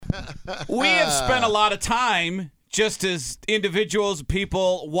We have spent a lot of time just as individuals,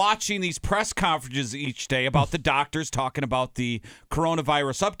 people watching these press conferences each day about the doctors talking about the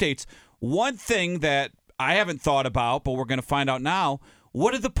coronavirus updates. One thing that I haven't thought about, but we're going to find out now,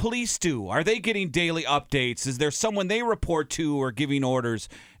 what do the police do? Are they getting daily updates? Is there someone they report to or giving orders?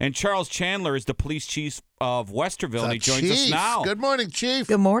 And Charles Chandler is the police chief of Westerville, and he joins us now. Good morning, Chief.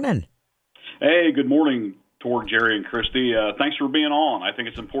 Good morning. Hey, good morning, Tor, Jerry, and Christy. Thanks for being on. I think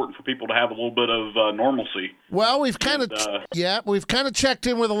it's important for people to have a little bit of normalcy. Well, we've kind of checked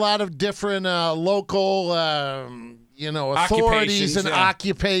in with a lot of different local, authorities and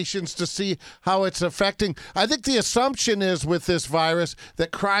occupations to see how it's affecting. I think the assumption is with this virus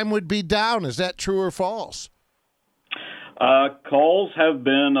that crime would be down. Is that true or false? Calls have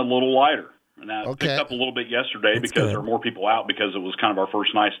been a little lighter. And that picked up a little bit yesterday because there were more people out because it was kind of our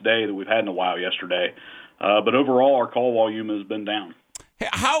first nice day that we've had in a while yesterday. But overall, our call volume has been down. Hey,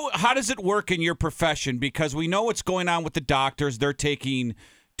 how does it work in your profession? Because we know what's going on with the doctors. They're taking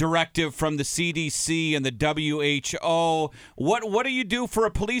directive from the CDC and the WHO. What do you do for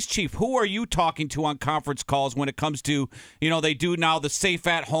a police chief? Who are you talking to on conference calls when it comes to, they do now the safe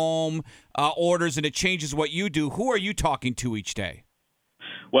at home orders and it changes what you do? Who are you talking to each day?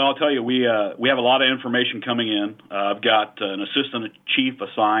 Well, I'll tell you, we have a lot of information coming in. I've got an assistant chief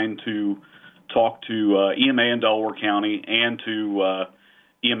assigned to talk to EMA in Delaware County and to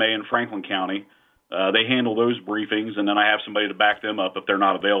EMA in Franklin County. They handle those briefings, and then I have somebody to back them up if they're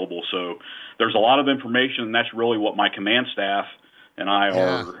not available. So there's a lot of information, and that's really what my command staff and I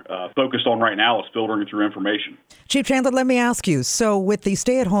are focused on right now is filtering through information. Chief Chandler, let me ask you, so with the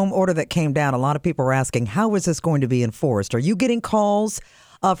stay-at-home order that came down, a lot of people are asking, how is this going to be enforced? Are you getting calls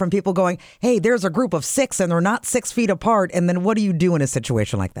from people going, hey, there's a group of 6 and they're not 6 feet apart, and then what do you do in a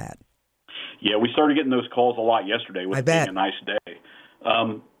situation like that? Yeah, we started getting those calls a lot yesterday with it being a nice day.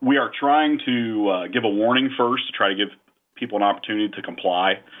 We are trying to give a warning first to try to give people an opportunity to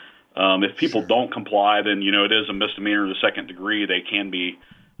comply. If people don't comply, then, it is a misdemeanor of the second degree. They can be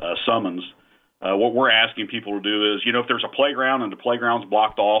summoned. What we're asking people to do is, if there's a playground and the playground's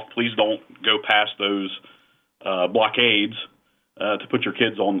blocked off, please don't go past those blockades to put your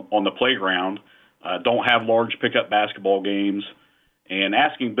kids on the playground. Don't have large pickup basketball games. And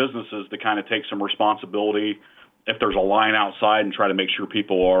asking businesses to kind of take some responsibility if there's a line outside and try to make sure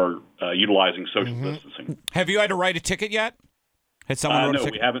people are utilizing social distancing. Have you had to write a ticket yet? Had someone wrote a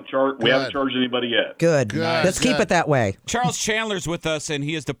ticket? We haven't charged anybody yet. Good. Let's keep it that way. Charles Chandler's with us, and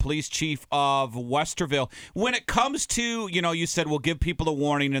he is the police chief of Westerville. When it comes to, you said we'll give people a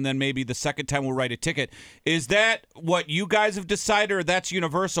warning, and then maybe the second time we'll write a ticket. Is that what you guys have decided, or that's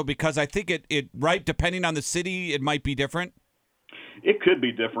universal? Because I think it depending on the city, it might be different. It could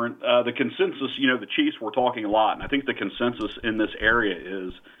be different. The consensus, the chiefs were talking a lot, and I think the consensus in this area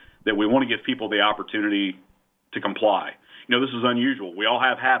is that we want to give people the opportunity to comply. This is unusual. We all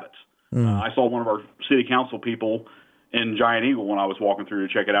have habits. I saw one of our city council people in Giant Eagle when I was walking through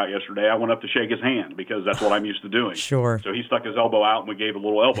to check it out yesterday. I went up to shake his hand because that's what I'm used to doing. Sure. So he stuck his elbow out, and we gave a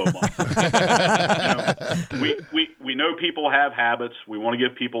little elbow bump. We know people have habits. We want to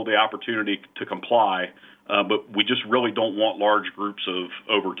give people the opportunity to comply. But we just really don't want large groups of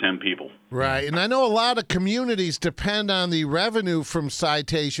over 10 people. Right. And I know a lot of communities depend on the revenue from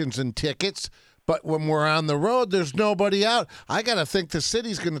citations and tickets. But when we're on the road, there's nobody out. I got to think the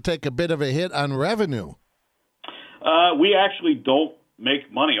city's going to take a bit of a hit on revenue. We actually don't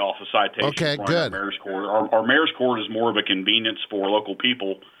make money off of citations. Okay, good. Our mayor's court. Our mayor's court is more of a convenience for local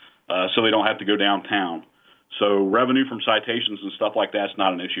people so they don't have to go downtown. So revenue from citations and stuff like that's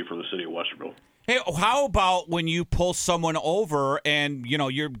not an issue for the city of Westerville. Hey, how about when you pull someone over and,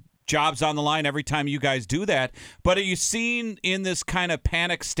 your job's on the line every time you guys do that, but are you seeing in this kind of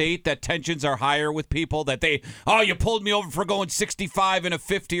panic state that tensions are higher with people, that you pulled me over for going 65 and a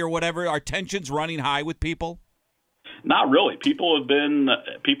 50 or whatever? Are tensions running high with people? Not really. People have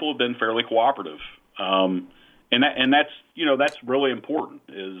been fairly cooperative. And that's really important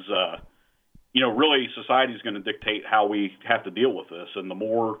is, really society is going to dictate how we have to deal with this. And the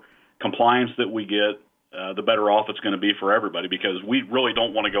more compliance that we get, the better off it's going to be for everybody, because we really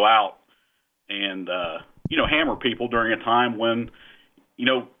don't want to go out and, hammer people during a time when,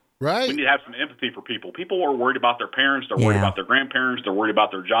 right. we need to have some empathy for people. People are worried about their parents. They're worried about their grandparents. They're worried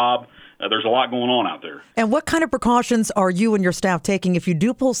about their job. There's a lot going on out there. And what kind of precautions are you and your staff taking if you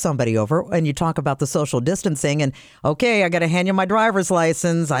do pull somebody over and you talk about the social distancing and, okay, I got to hand you my driver's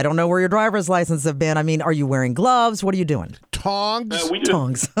license. I don't know where your driver's license have been. I mean, are you wearing gloves? What are you doing? Tongs?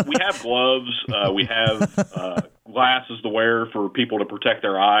 Tongs. We have gloves. We glasses to wear for people to protect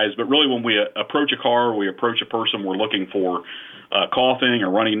their eyes. But really, when we approach a car, we approach a person, we're looking for coughing or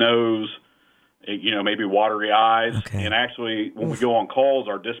runny nose, maybe watery eyes. Okay. And actually, when we go on calls,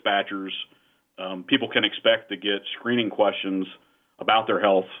 our dispatchers, people can expect to get screening questions about their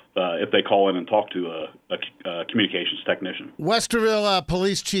health if they call in and talk to a communications technician. Westerville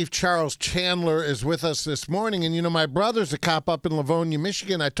Police Chief Charles Chandler is with us this morning. And, my brother's a cop up in Livonia,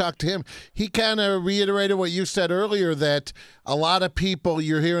 Michigan. I talked to him. He kind of reiterated what you said earlier, that a lot of people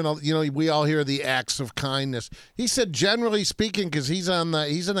you're hearing, we all hear the acts of kindness. He said, generally speaking, because he's in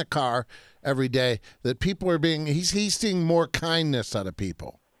a car every day, that people are he's seeing more kindness out of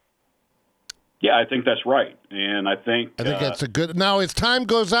people. Yeah, I think that's right. And I think that's a good. Now, as time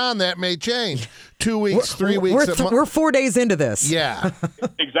goes on, that may change. 2 weeks, 3 weeks. We're 4 days into this. Yeah.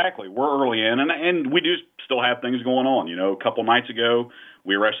 Exactly. We're early in, and we do still have things going on. A couple nights ago,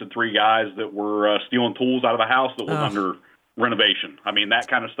 we arrested 3 guys that were stealing tools out of a house that was under renovation. I mean, that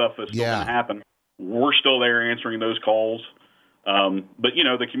kind of stuff is still going to happen. We're still there answering those calls. But,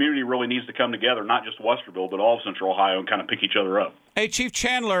 the community really needs to come together, not just Westerville, but all of Central Ohio, and kind of pick each other up. Hey, Chief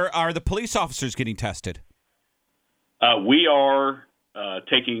Chandler, are the police officers getting tested? We are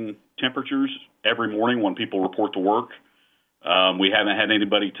taking temperatures every morning when people report to work. We haven't had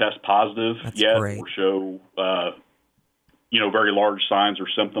anybody test positive yet or show, very large signs or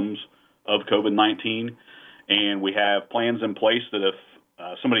symptoms of COVID-19. And we have plans in place that if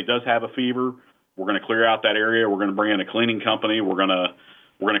somebody does have a fever, we're going to clear out that area. We're going to bring in a cleaning company. We're going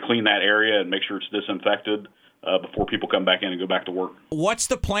to clean that area and make sure it's disinfected before people come back in and go back to work. What's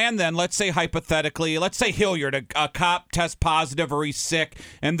the plan then? Let's say hypothetically, Hilliard, a cop tests positive or he's sick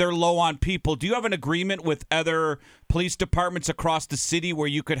and they're low on people. Do you have an agreement with other police departments across the city where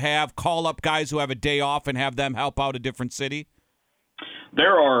you could have call up guys who have a day off and have them help out a different city?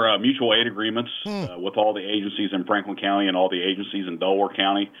 There are mutual aid agreements with all the agencies in Franklin County and all the agencies in Delaware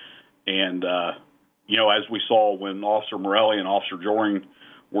County. And, as we saw when Officer Morelli and Officer Joring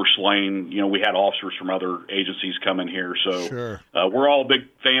were slain, we had officers from other agencies come in here. So we're all a big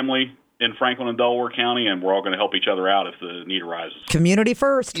family in Franklin and Delaware County, and we're all going to help each other out if the need arises. Community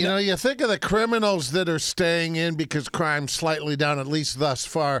first. You think of the criminals that are staying in because crime's slightly down, at least thus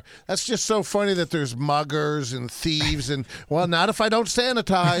far. That's just so funny that there's muggers and thieves and, well, not if I don't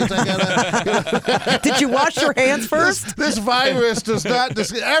sanitize. I gotta. Did you wash your hands first? This virus does not.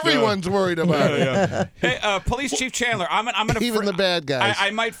 Everyone's worried about it. Hey, Police Chief Chandler, I'm going to even the bad guys. I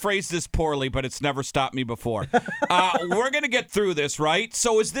might phrase this poorly, but it's never stopped me before. We're going to get through this, right?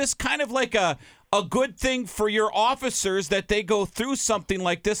 So is this kind of like a good thing for your officers that they go through something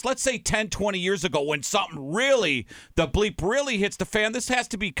like this? Let's say 10, 20 years ago when something really, the bleep really hits the fan. This has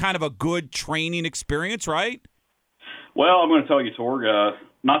to be kind of a good training experience, right? Well, I'm going to tell you, Torg,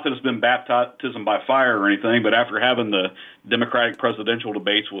 not that it's been baptism by fire or anything, but after having the Democratic presidential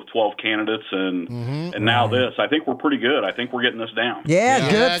debates with 12 candidates and now this, I think we're pretty good. I think we're getting this down. Yeah,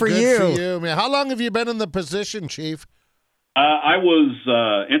 good for you. Man. How long have you been in the position, Chief? I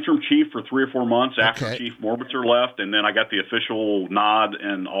was interim chief for 3 or 4 months after Chief Morbitzer left, and then I got the official nod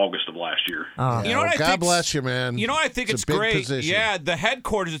in August of last year. God bless you, man. I think it's great. Position. Yeah, the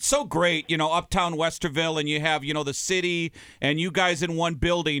headquarters, it's so great, uptown Westerville, and you have, the city and you guys in one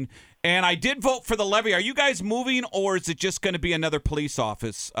building. And I did vote for the levy. Are you guys moving, or is it just going to be another police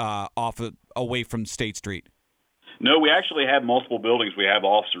office away from State Street? No, we actually have multiple buildings we have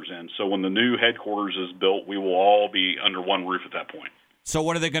officers in. So when the new headquarters is built, we will all be under one roof at that point. So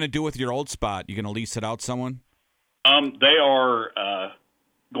what are they going to do with your old spot? You going to lease it out someone? They are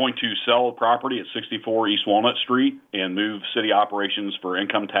going to sell a property at 64 East Walnut Street and move city operations for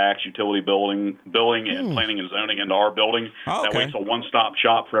income tax, utility billing, and planning and zoning into our building. Oh, okay. That way it's a one-stop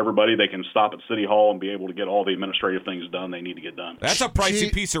shop for everybody. They can stop at City Hall and be able to get all the administrative things done they need to get done. That's a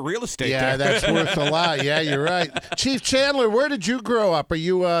pricey piece of real estate. Yeah, that's worth a lot. Yeah, you're right. Chief Chandler, where did you grow up? Are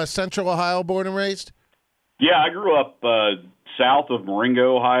you Central Ohio born and raised? Yeah, I grew up south of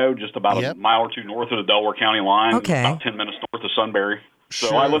Marengo, Ohio, just about a mile or two north of the Delaware County line, about 10 minutes north of Sunbury.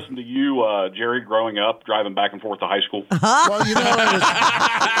 So I listened to you, Jerry, growing up, driving back and forth to high school. Well,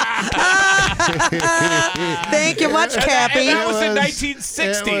 Thank you much, Cappy. That was in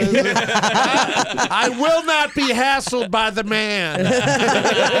 1960. I will not be hassled by the man.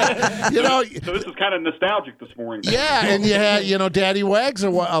 So this is kind of nostalgic this morning. Yeah, and you had, Daddy Wags, a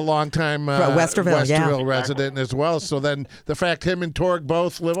long-time Westerville resident as well. So then the fact him and Torg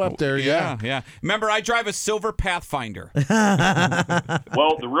both live up there, yeah. Remember, I drive a silver Pathfinder.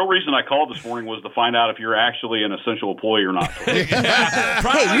 Well, the real reason I called this morning was to find out if you're actually an essential employee or not.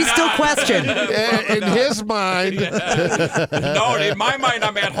 Hey, we still question. In his mind. No, in my mind,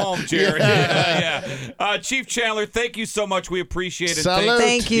 I'm at home, Jerry. Yeah. Chief Chandler, thank you so much. We appreciate it.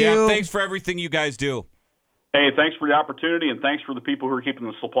 Thank you. Yeah, thanks for everything you guys do. Hey, thanks for the opportunity, and thanks for the people who are keeping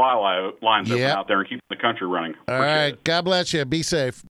the supply lines open out there and keeping the country running. All right. God bless you. Be safe.